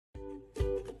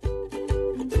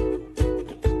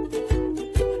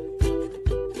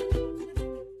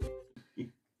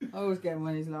always get him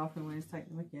when he's laughing, when he's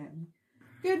taking the mickey at me.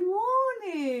 Good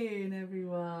morning,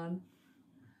 everyone.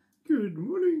 Good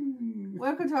morning.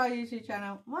 Welcome to our YouTube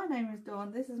channel. My name is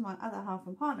Dawn. This is my other half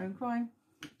and partner in crime.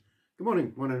 Good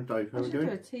morning. My name's Dave. How are we doing?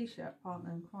 I should do a t-shirt,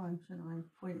 partner in crime, shouldn't I?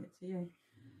 Point it to you.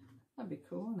 That'd be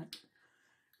cool, wouldn't it?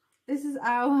 This is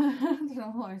our... I don't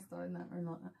know why I started that room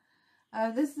like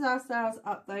that. This is our sales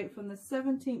update from the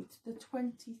 17th to the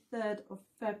 23rd of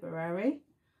February.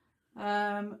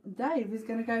 Dave is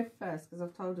going to go first because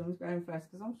I've told him he's going first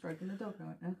because I'm stroking the dog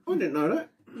right now. I didn't know that.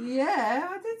 Yeah,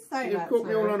 I did say that. You've caught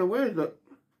me all unawares, look.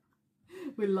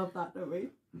 We love that, don't we?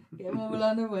 Get them all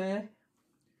unaware.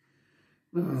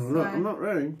 Oh, look, I'm not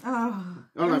ready. Oh,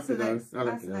 I'll have to go. I'll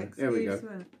have to go. There we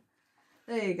go.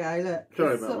 There you go, look.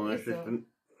 Sorry about my assistant.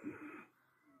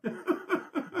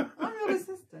 I'm your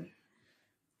assistant.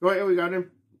 Right, here we go then.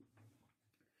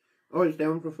 Oh, it's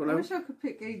down for full I out. wish I could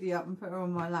pick Edie up and put her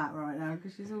on my lap right now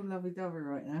because she's all lovey-dovey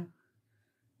right now.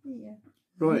 Yeah.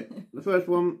 Right, the first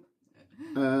one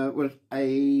was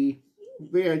a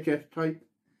VHS tape.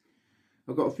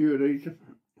 I've got a few of these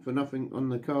for nothing on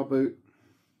the car boot.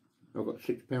 I got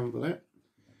 £6 for that.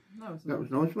 That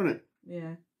was nice, wasn't it?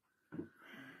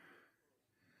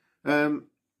 Yeah.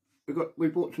 We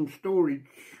bought some storage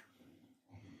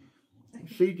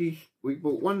CDs. We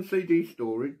bought one CD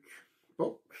storage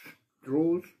box,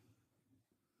 drawers,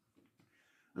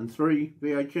 and 3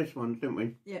 VHS ones, didn't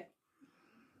we? Yeah.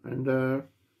 And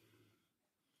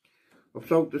I've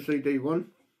sold the CD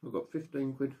one. I got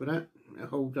 15 quid for that. It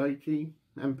holds 80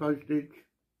 and postage.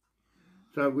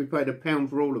 So we paid £1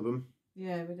 for all of them.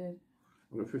 Yeah, we did.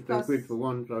 I got 15 quid for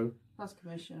one, so. Plus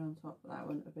commission on top, but that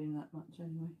wouldn't have been that much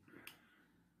anyway.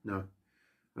 No.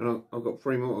 And I've got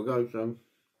 3 more to go, so.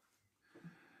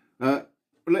 A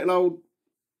little old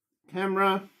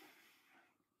camera.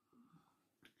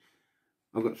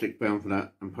 I've got £6 for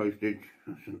that and postage.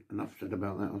 That's enough said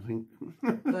about that, I think.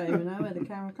 Don't even know where the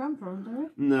camera come from, do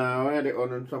we? No, I had it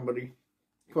on and somebody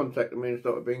contacted me and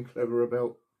started being clever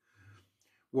about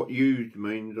what used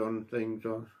means on things.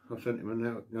 I sent him a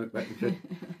note back and said,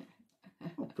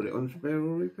 I'll put it on spare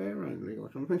or repair only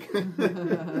or something.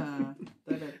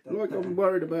 Like I'm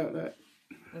worried about that.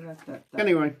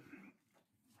 Anyway.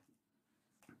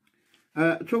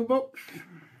 Toolbox,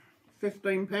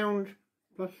 £15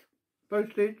 plus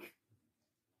postage.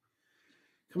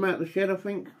 Come out the shed, I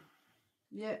think.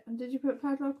 Yeah, and did you put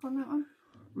padlock on that one?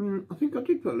 I think I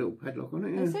did put a little padlock on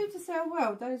it, yeah. They seem to sell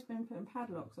well. Dave's been putting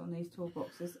padlocks on these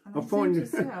toolboxes. And I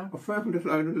found a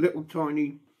load of little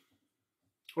tiny,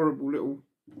 horrible little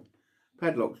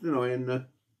padlocks, didn't I, in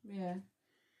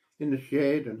the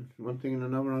shed and one thing and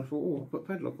another. And I thought, oh, I'll put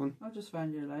padlock on. I just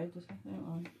found you a load, just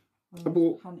I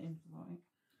bought. Hunting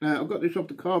for I got this off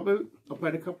the car boot. I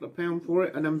paid a couple of £pounds for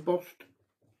it. An embossed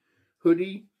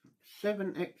hoodie,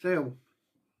 7XL.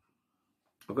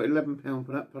 I got £11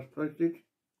 for that plus postage.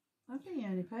 I think you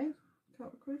only paid a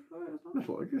couple of quid for it or something. That's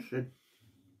what I just said.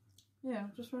 Yeah,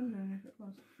 I'm just wondering if it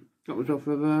was. That was off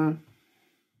of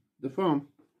the farm.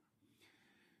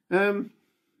 A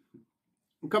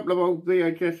couple of old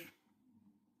VHS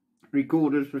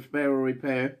recorders for spare or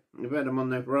repair. I've had them on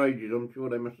there for ages. I'm sure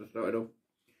they must have started off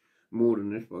more than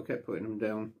this, but I kept putting them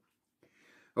down.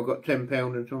 I got £10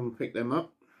 and someone picked them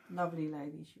up. Lovely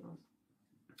lady she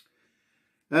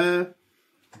was.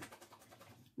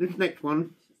 This next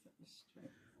one,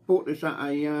 bought this at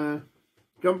a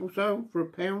jumble sale for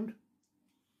 £1.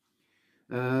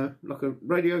 Like a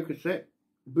radio cassette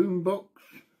boom box,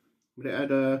 but it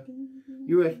had a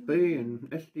USB and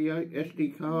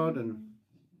SD card and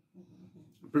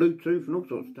Bluetooth and all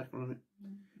sorts of stuff on it.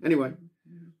 Anyway,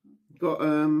 got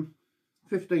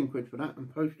 15 quid for that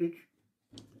and postage.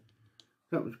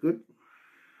 That was good.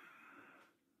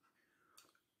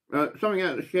 Something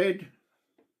out of the shed.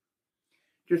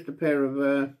 Just a pair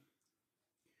of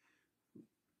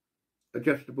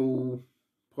adjustable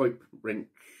pipe wrench,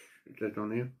 it says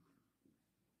on here.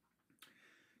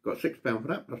 Got £6 for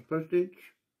that plus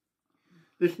postage.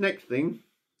 This next thing,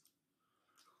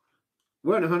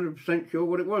 weren't 100% sure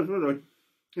what it was I?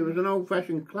 It was an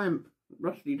old-fashioned clamp,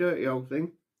 rusty, dirty old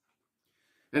thing.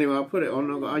 Anyway, I put it on.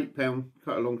 I got £8.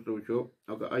 Cut a long story short,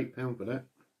 I got £8 for that,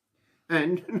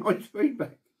 and nice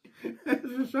feedback.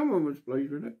 So someone was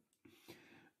pleased with it.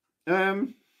 A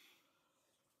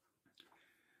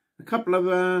couple of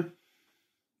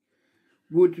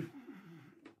wood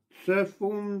surf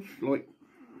forms, like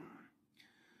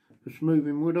for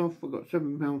smoothing wood off. I got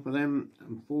 £7 for them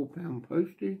and £4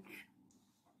 postage.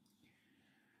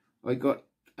 I got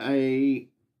a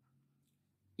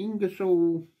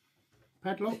Ingersoll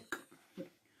padlock.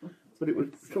 but it was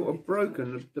sort of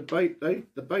broken. The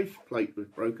base plate was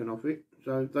broken off it,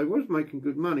 so they was making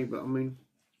good money. But I mean,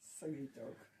 silly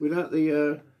dog. Without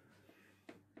the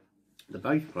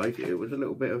base plate, it was a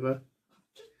little bit of a.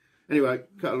 Anyway,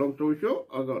 cut a long story short,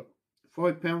 I got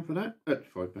 £5 for that. That's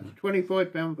 £5,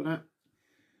 £25 for that,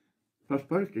 plus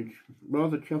postage.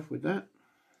 Rather chuffed with that.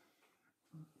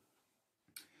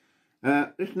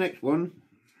 This next one,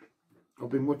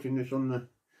 I've been watching this on the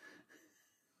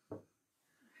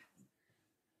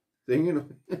thing, you know.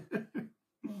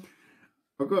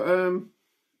 I've got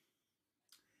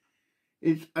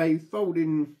it's a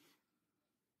folding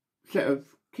set of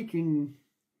kitchen.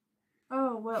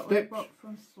 Oh, well, we bought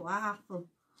from Swaffle.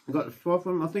 I got the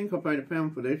Swaffle. I think I paid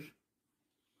 £1 for this.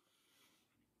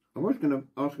 I was going to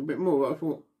ask a bit more, but I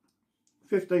thought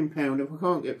 £15. If I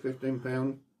can't get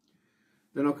 £15,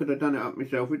 then I could have done it up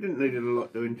myself. It didn't need a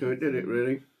lot doing to it, did it,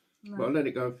 really? No. But I let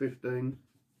it go 15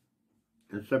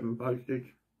 and 7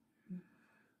 postage.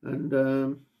 And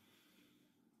that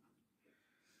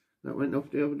went off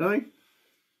the other day.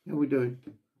 How are we doing?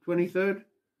 23rd?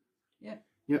 Yep.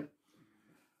 Yep.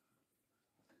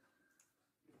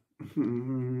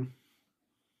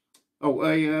 Oh,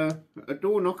 a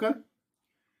door knocker.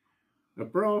 A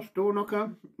brass door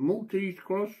knocker. Maltese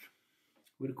cross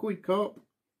with a quid carp.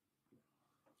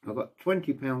 I got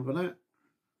 £20 for that.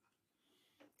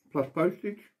 Plus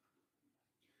postage.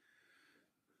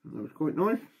 That was quite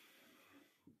nice.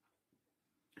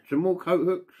 Some more coat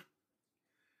hooks.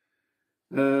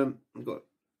 I've got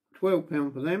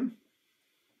 £12 for them.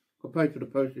 I paid for the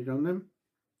postage on them.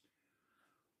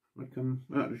 They come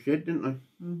out of the shed, didn't they?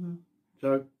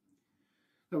 So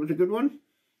that was a good one.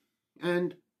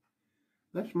 And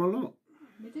that's my lot.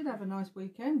 We did have a nice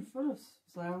weekend full of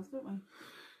sales, didn't we?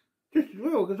 Just as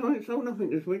well, because I ain't sold nothing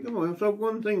this week, have I? I've sold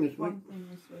one thing this week. One thing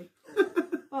this week.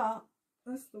 But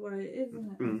that's the way it is,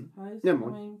 isn't it, I suppose? Never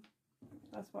mind. I mean,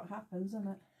 that's what happens, isn't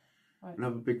it? Right.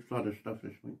 Another big flood of stuff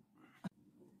this week.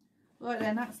 Right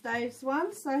then, that's Dave's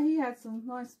one. So he had some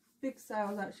nice big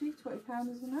sales actually.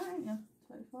 £20 isn't it, ain't you?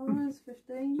 25s,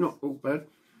 15s. Not all bad.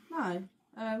 No.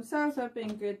 Sales have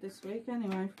been good this week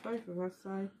anyway for both of us,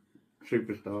 so.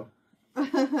 Superstar.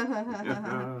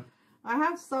 I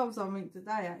have sold something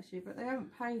today actually, but they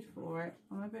haven't paid for it.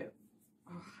 I'm a bit.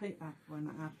 Oh, I hate that when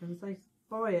that happens. They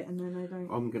buy it and then they don't.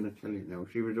 I'm going to tell you now.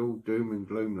 She was all doom and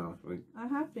gloom last week. I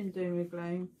have been doom and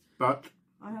gloom. But.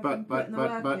 I have been putting the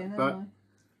work in, haven't I?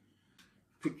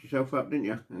 Picked yourself up, didn't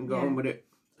you? And got on with it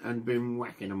and been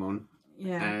whacking them on.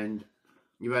 Yeah. And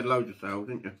you had loads of sales,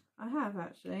 didn't you? I have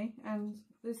actually. And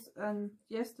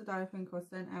yesterday I think I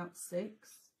sent out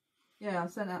 6. Yeah, I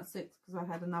sent out 6 because I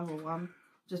had another one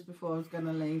just before I was going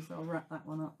to leave, so I'll wrap that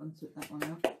one up and took that one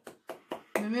out.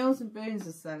 My Meals and Boons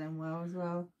are selling well as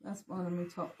well. That's one of my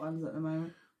top ones at the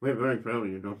moment. We're very proud of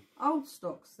you, Don. Old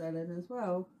stock's selling as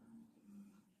well.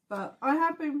 But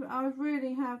I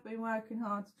really have been working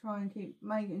hard to try and keep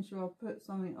making sure I put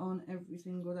something on every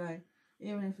single day,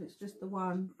 even if it's just the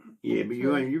one. Yeah, but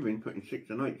you've been putting 6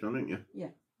 and 8s on, haven't you?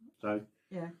 Yeah. So.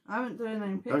 Yeah, I haven't done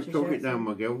any pictures yet. Don't talk it down,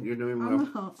 my girl. You're doing well.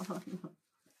 I'm not.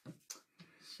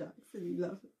 Shucks, silly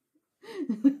love.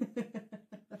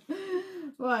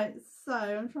 Right, so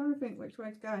I'm trying to think which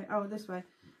way to go. Oh, this way.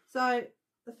 So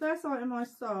the first item I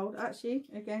sold, actually,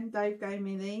 again, Dave gave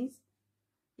me these.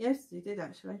 Yes, he did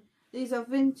actually. These are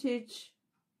vintage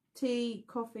tea,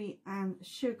 coffee and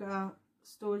sugar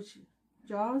storage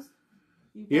jars.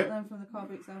 You bought them from the car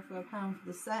boot sale for £1 for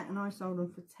the set, and I sold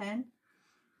them for 10.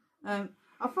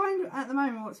 I find at the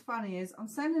moment what's funny is I'm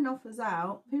sending offers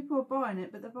out, people are buying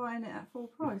it, but they're buying it at full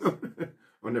price.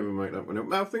 I never make that one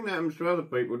up. I think that happens to other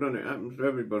people, doesn't it? It happens to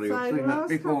everybody. So I've seen that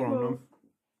before on them.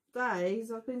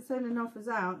 Days I've been sending offers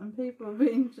out and people have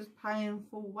been just paying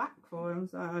full whack for them,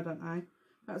 so I don't know.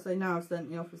 Perhaps they know I've sent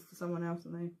the offers to someone else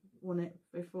and they want it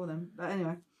before them. But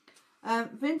anyway,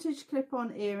 vintage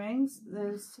clip-on earrings.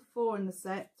 There's 4 in the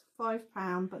set,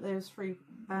 £5, but there's free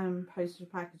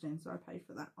postage packaging, so I paid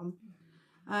for that one.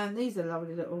 These are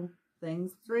lovely little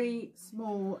things. 3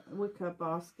 small wicker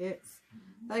baskets.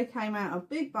 They came out a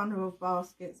big bundle of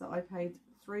baskets that I paid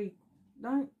 £2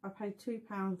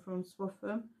 from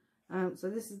Swaffham. So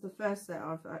this is the first set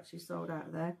I've actually sold out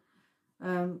of there,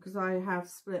 because I have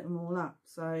split them all up.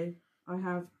 So I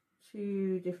have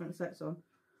 2 different sets of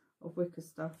wicker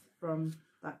stuff from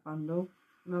that bundle,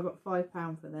 and I got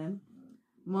 £5 for them.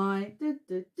 My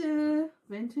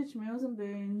vintage Meals and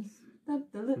Boons.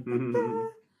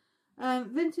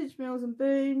 Vintage Meals and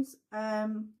Boons.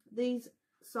 These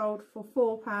sold for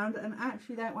 £4, and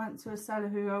actually that went to a seller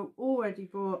who already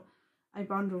bought a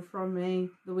bundle from me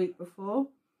the week before,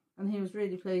 and he was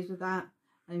really pleased with that.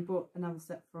 and he bought another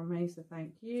set from me, so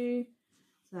thank you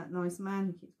to that nice man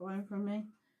who keeps buying from me.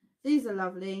 These are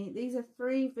lovely. These are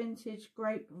 3 vintage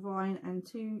grapevine and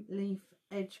 2 leaf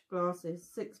edge glasses,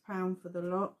 £6 for the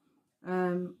lot.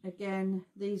 Again,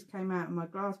 these came out of my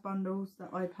glass bundles that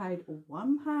I paid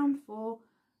 £1 for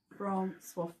from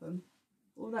Swaffham.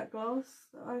 All that glass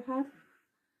that I had.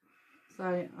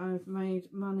 So I've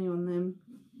made money on them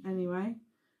anyway.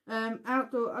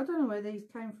 Outdoor, I don't know where these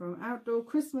came from. Outdoor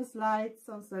Christmas lights.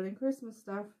 I'm selling Christmas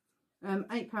stuff.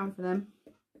 £8 for them.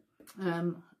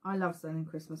 I love selling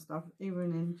Christmas stuff,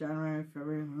 even in January,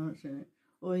 February, March,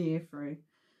 all year through.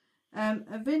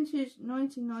 A vintage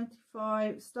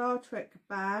 1995 Star Trek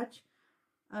badge.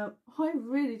 I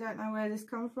really don't know where this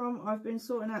comes from. I've been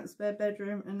sorting out the spare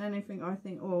bedroom, and anything I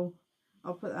think, oh,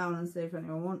 I'll put that on and see if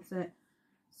anyone wants it.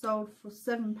 Sold for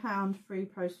 £7, free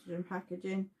postage and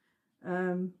packaging.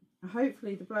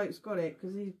 Hopefully the bloke's got it,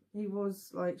 because he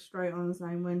was like straight on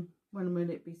saying when will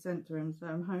it be sent to him, so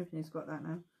I'm hoping he's got that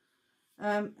now.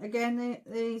 Again,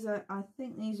 these are, I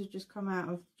think these have just come out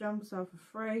of Jumbo Sale for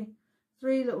free.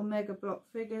 3 little mega block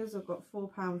figures. I've got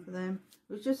 £4 for them.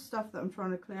 It was just stuff that I'm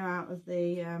trying to clear out of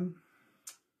the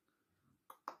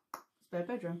spare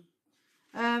bedroom.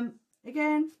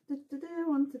 Again,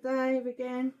 one today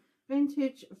again.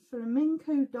 Vintage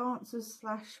flamenco dancers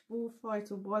 /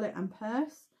 bullfighter wallet and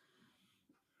purse.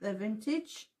 They're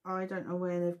vintage. I don't know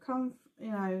where they've come from,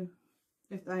 you know,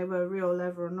 if they were real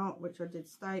leather or not, which I did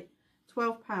state.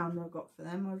 £12 I got for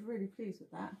them. I was really pleased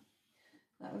with that.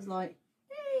 That was like,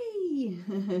 hey!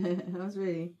 I was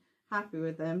really happy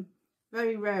with them.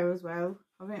 Very rare as well.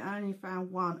 I think I only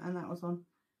found one, and that was on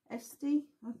Esty,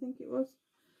 I think it was.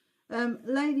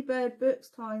 Ladybird books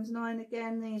 ×9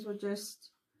 again. These were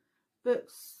just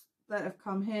books that have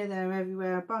come here, there,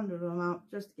 everywhere. I bundled them up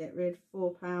just to get rid.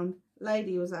 £4.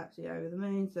 Lady was actually over the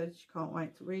moon, so she can't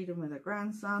wait to read them with her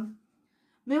grandson.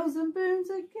 Mills and Boons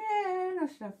again. I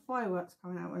should have fireworks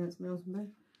coming out when it's Mills and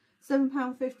Boons.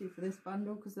 £7.50 for this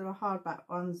bundle, because they were hardback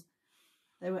ones.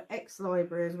 They were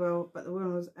ex-library as well, but the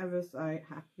woman was ever so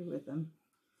happy with them.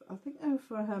 I think they were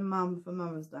for her mum for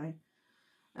Mother's Day.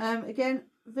 Again,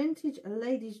 vintage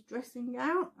ladies dressing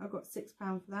gown. I got £6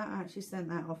 for that. I actually sent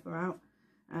that offer out.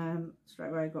 Straight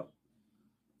away got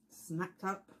snapped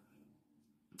up.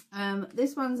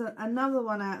 This one's another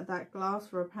one out of that glass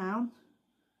for £1.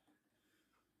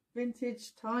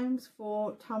 Vintage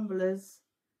 ×4 tumblers.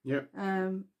 Yep.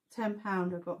 £10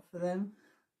 I got for them.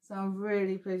 So I'm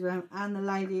really pleased with them. And the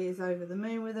lady is over the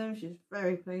moon with them. She's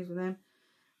very pleased with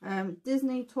them.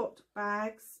 Disney tote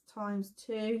bags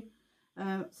 ×2.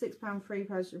 £6 free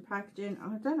postage and packaging.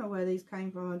 I don't know where these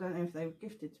came from. I don't know if they were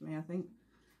gifted to me, I think.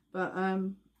 But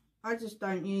I just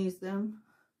don't use them.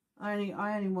 I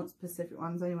only want specific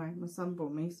ones anyway. My son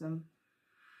bought me some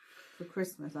for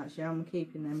Christmas, actually. I'm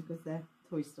keeping them because they're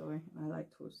Toy Story. I like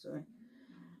Toy Story.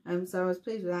 So I was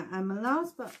pleased with that. And my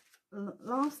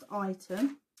last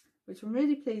item, which I'm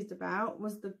really pleased about,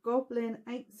 was the Goblin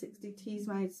 860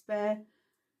 Teasmade spare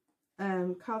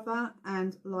cover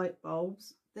and light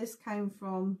bulbs. This came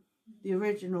from the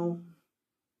original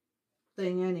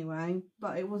thing anyway,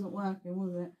 but it wasn't working,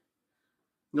 was it?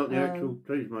 Not the actual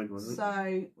Teasmade one, was it?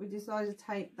 So we decided to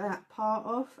take that part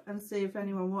off and see if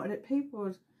anyone wanted it.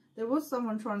 There was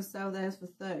someone trying to sell theirs for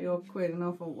 30 odd quid, and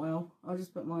I thought, well, I'll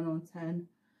just put mine on 10.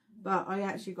 But I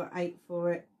actually got 8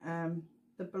 for it.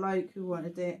 The bloke who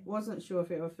wanted it wasn't sure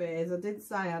if it would fit his. I did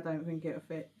say I don't think it would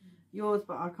fit yours,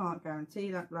 but I can't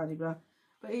guarantee that, bloody blah.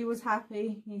 But he was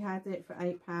happy. He had it for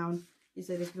 £8. He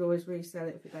said he could always resell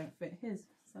it if it don't fit his.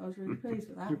 So I was really pleased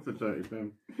with that. For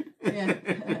 £30.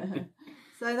 Yeah.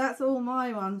 So that's all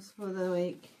my ones for the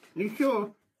week. You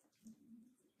sure?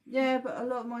 Yeah, but a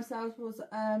lot of my sales was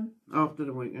after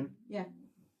the weekend. Yeah.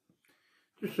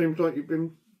 Just seems like you've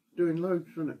been doing loads,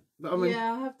 doesn't it? But I mean,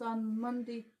 yeah, I have done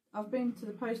Monday. I've been to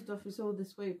the post office all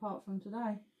this week apart from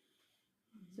today.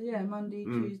 So yeah, Monday,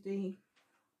 Tuesday,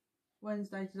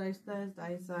 Wednesday, today's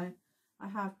Thursday, so I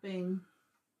have been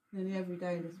nearly every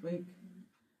day this week.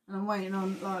 And I'm waiting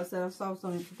on, like I said, I've sold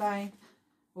something today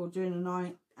or during the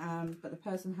night, but the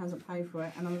person hasn't paid for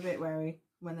it, and I'm a bit wary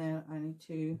when there are only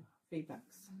 2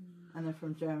 feedbacks and they're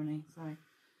from Germany, so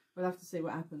we'll have to see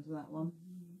what happens with that one.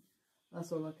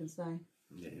 That's all I can say.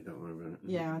 Yeah, don't worry about it.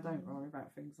 Yeah, I don't worry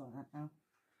about things like that now.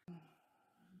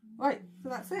 Right, so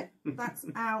that's it. That's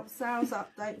our sales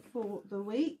update for the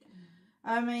week.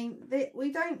 I mean,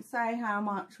 we don't say how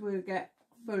much we'll get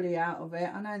fully out of it.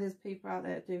 I know there's people out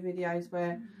there that do videos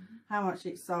where how much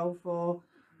it's sold for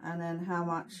and then how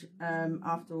much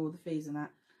after all the fees and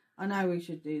that. I know we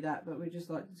should do that, but we just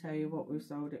like to tell you what we've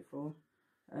sold it for.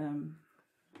 And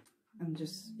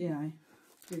just, you know,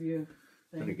 give you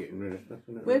Kind of getting rid of stuff,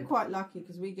 isn't it? We're quite lucky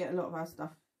because we get a lot of our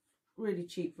stuff really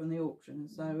cheap from the auction,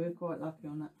 so we're quite lucky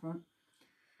on that front.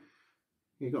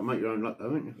 You've got to make your own luck though,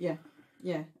 haven't you? Yeah,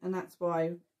 yeah, and that's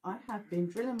why I have been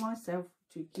drilling myself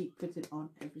to keep putting on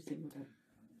every single day.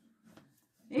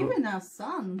 Even our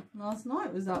son last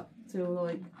night was up till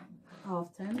like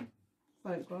 10:30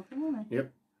 photographing, wasn't he?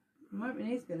 Yep. I'm hoping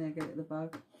he's going to get the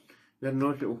bug. We had a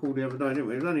nice little haul the other day, didn't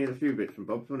we? It was only a few bits and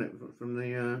bobs, wasn't it? From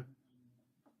the...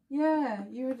 Yeah,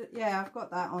 you would. Yeah, I've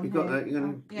got that on. You here. got that? You're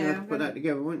going to have to put that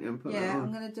together, won't you? And put that on.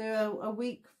 I'm going to do a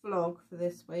week vlog for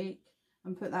this week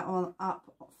and put that on up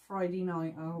Friday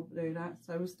night. I'll do that.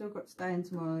 So we've still got today and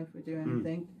tomorrow if we do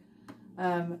anything.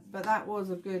 But that was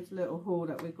a good little haul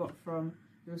that we got from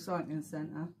the recycling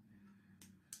centre.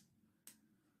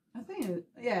 I think,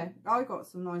 I got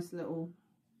some nice little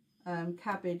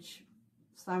cabbage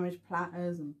sandwich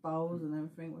platters and bowls and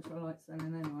everything, which I like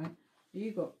selling anyway.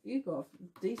 You got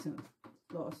a decent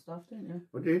lot of stuff, didn't you?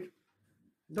 I did.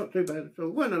 Not too bad at all.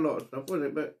 Wasn't a lot of stuff, was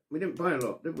it? But we didn't buy a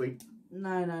lot, did we?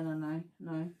 No.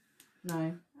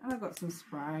 And I got some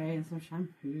spray and some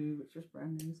shampoo, which was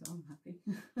brand new, so I'm happy.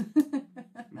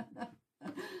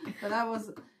 But that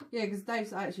was, because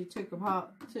Dave actually took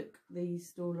the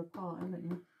stall apart, haven't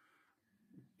you?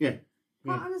 Yeah. I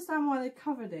can't understand why they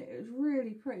covered it. It was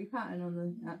really pretty pattern on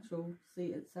the actual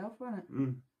seat itself, wasn't it?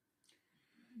 Mm.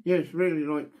 Yeah, it's really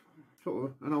like sort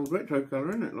of an old retro colour,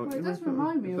 isn't it? Like, well, it does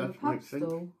remind me of a pub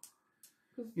stall.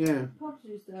 Yeah. Pubs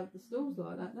used to have the stalls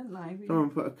like that, didn't they? Someone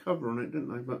put a cover on it, didn't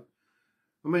they? But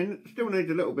I mean, it still needs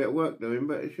a little bit of work doing,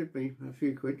 but it should be a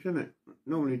few quid, shouldn't it?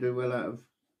 Normally do well out of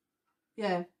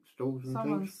stalls and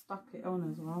someone things. stuck it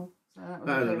on as well. So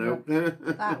that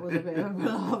was that was a bit of a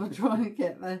palaver trying to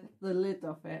get the lid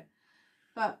off it.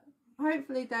 But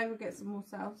hopefully Dave will get some more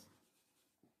sales.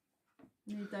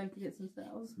 You need Dave to get some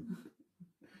sales.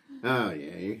 Oh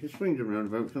yeah, it swings and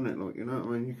roundabouts, doesn't it? Like, you know what I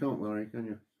mean? You can't worry, can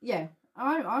you? Yeah.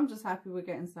 I'm just happy we're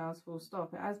getting sales full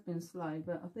stop. It has been slow,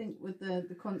 but I think with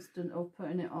the constant of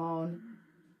putting it on,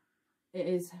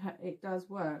 it does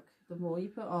work. The more you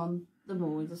put on, the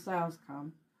more the sales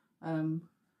come. And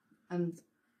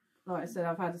like I said,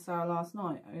 I've had a sale last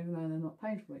night, even though they're not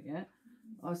paid for it yet.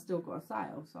 I've still got a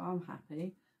sale, so I'm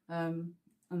happy. And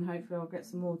hopefully I'll get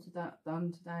some more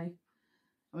done today.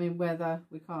 I mean, weather,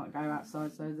 we can't go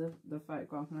outside, so the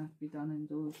photograph will have to be done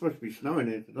indoors. It's supposed to be snowing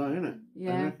here today, isn't it?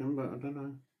 Yeah. I reckon, but I don't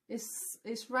know.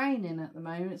 It's raining at the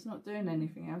moment. It's not doing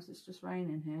anything else. It's just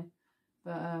raining here.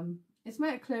 But it's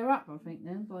meant to clear up, I think,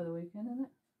 then, by the weekend, isn't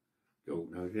it? God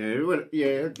knows, yeah. Well,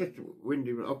 yeah, just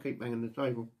windy, but I'll keep banging the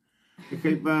table. You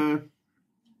keep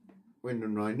wind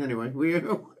and rain. Anyway, we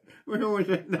always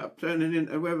end up turning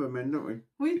into weathermen, don't we?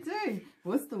 We do.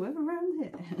 What's the weather around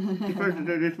here? You're supposed to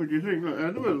do this when you think, look,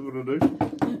 how the weather's going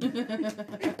to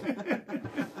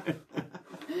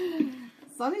do.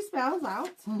 Sunny spells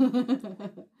out.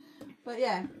 But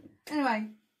yeah, anyway,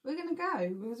 we're going to go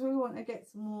because we want to get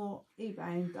some more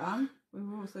eBaying done.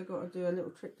 We've also got to do a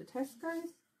little trip to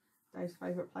Tesco's, Dave's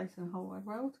favourite place in the whole wide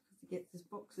world, because he gets his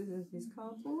boxes and his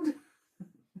cardboard.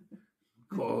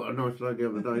 Quite a nice lady the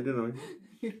other day, didn't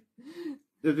I?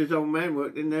 There's this old man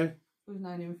worked in there. We've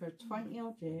known him for 20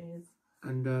 odd years.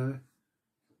 And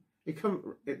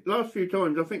last few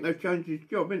times I think they've changed his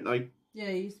job, haven't they? Yeah,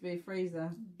 he used to be a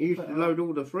freezer. He used to load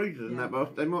all the freezers and that,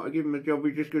 but they might have given him a job.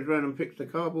 He just goes around and picks the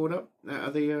cardboard up out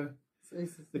of the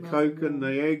Coke and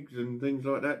the eggs and things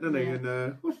like that, doesn't he?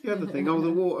 And what's the other thing? Oh,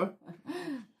 the water.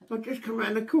 I just come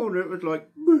round the corner, it was like,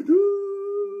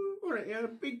 he had a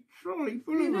big trolley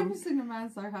full of them. You've never seen a man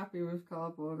so happy with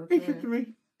cardboard. He said to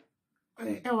me,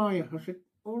 how are you? I said,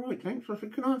 all right, thanks. I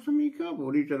said, can I have some of your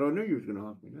cardboard? He said, I knew you was going to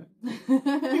ask me that.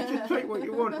 He said, take what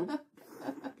you want.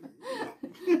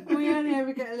 We only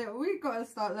ever get a little. We've got to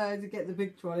start learning to get the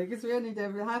big trolley because we only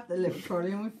ever have the little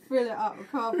trolley and we fill it up with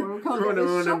cardboard. We can't get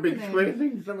the shopping big square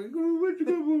things. I'm like, oh, where's the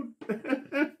cardboard?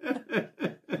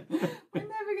 We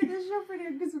never get the shopping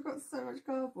in because we've got so much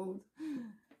cardboard.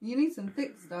 You need some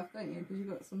thick stuff, don't you? Because you've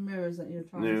got some mirrors that you're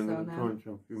trying to sell now.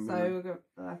 So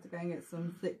we'll have to go and get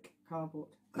some thick cardboard.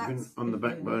 They've been on the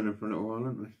back burner for a little while,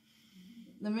 haven't they?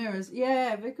 The mirrors,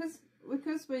 yeah, because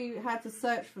we had to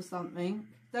search for something.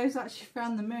 Those actually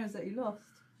found the mirrors that you lost.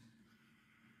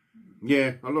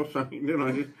 Yeah, I lost something, didn't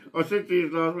I? I said to you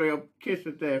last week, I'll kiss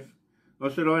of death. I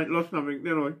said I ain't lost nothing,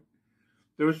 didn't I?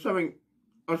 There was something.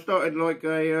 I started like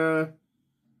a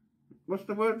what's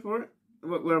the word for it?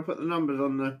 Where I put the numbers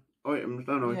on the items,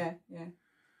 don't I? Yeah.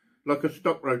 Like a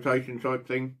stock rotation type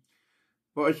thing.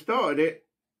 But I started it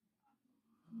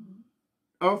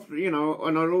after, and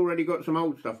I'd already got some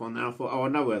old stuff on there. I thought, oh, I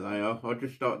know where they are. I'll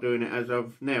just start doing it as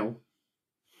of now.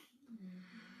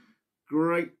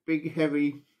 great big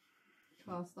heavy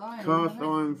cast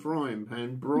iron frying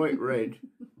pan, bright red.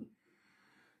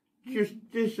 Just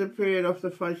disappeared off the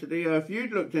face of the earth.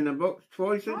 You'd looked in the box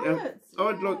twice,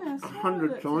 I'd looked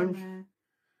 100 times.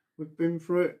 We've been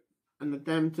through it, and the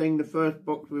damn thing, the first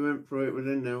box we went through, it was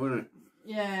in there, wasn't it?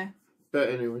 Yeah. But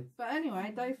anyway,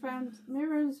 they found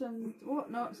mirrors and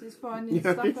whatnots. He's finding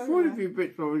stuff everywhere. Yeah, I did find a few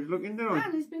bits while I was looking, didn't I?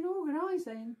 And he's been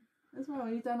organising as well.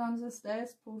 He's done under the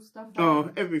stairs, pull stuff out.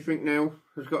 Oh, everything now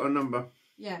has got a number.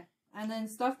 Yeah. And then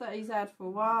stuff that he's had for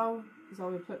a while, he's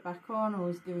either put back on or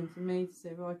he's given to me to see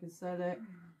if I can sell it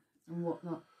and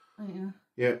whatnot. Yeah.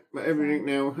 Yeah, but everything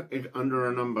now is under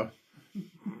a number.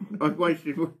 I've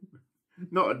wasted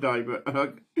not a day, but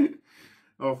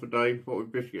half a day what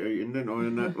with biscuit eating, didn't I?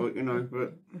 And that, like, you know,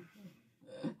 but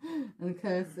and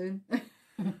cursing.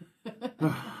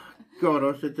 God,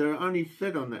 I said I only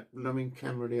said on that blooming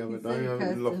camera the other day. I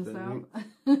haven't lost anything.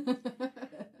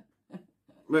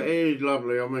 But it is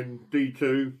lovely. I mean,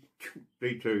 D2,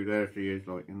 there she is,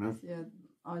 like, you know. Yeah,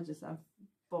 I just have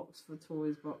box for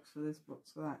toys, box for this,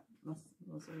 box for that. That's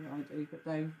all I do. But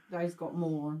Dave's got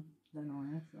more than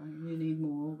I have, so you need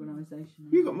more organisation.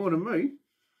 You got more than me.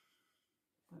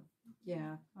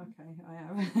 Yeah, okay, I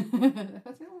have.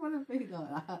 I don't want to be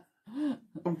like that.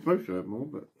 I'm supposed to have more,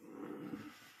 but...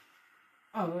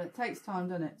 Oh, well, it takes time,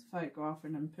 doesn't it, to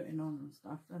photographing and putting on and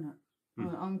stuff, doesn't it?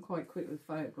 I'm quite quick with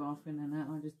photographing and that.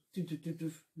 I just do,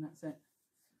 and that's it.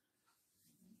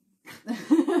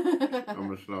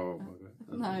 I'm a slow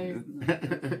one. No.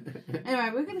 Anyway,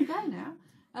 we're going to go now.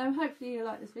 Hopefully you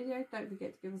like this video. Don't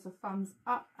forget to give us a thumbs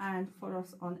up and follow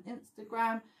us on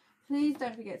Instagram. Please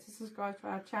don't forget to subscribe to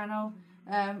our channel.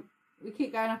 We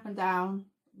keep going up and down,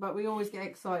 but we always get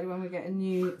excited when we get a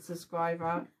new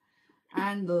subscriber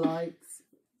and likes.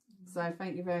 So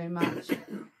thank you very much.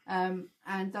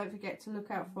 And don't forget to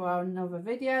look out for our another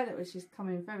video which is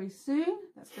coming very soon.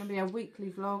 That's going to be a weekly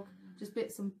vlog, just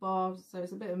bits and bobs, so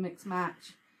it's a bit of a mixed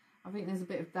match. I think there's a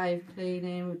bit of Dave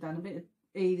cleaning, we've done a bit of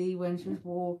Edie when she was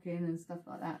walking and stuff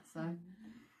like that, so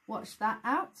watch that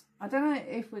out. I don't know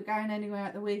if we're going anywhere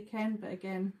at the weekend, but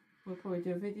again, we'll probably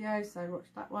do a video, so watch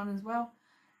that one as well.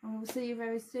 And we'll see you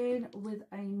very soon with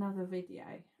another video.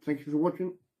 Thank you for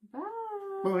watching. Bye.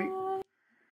 Bye.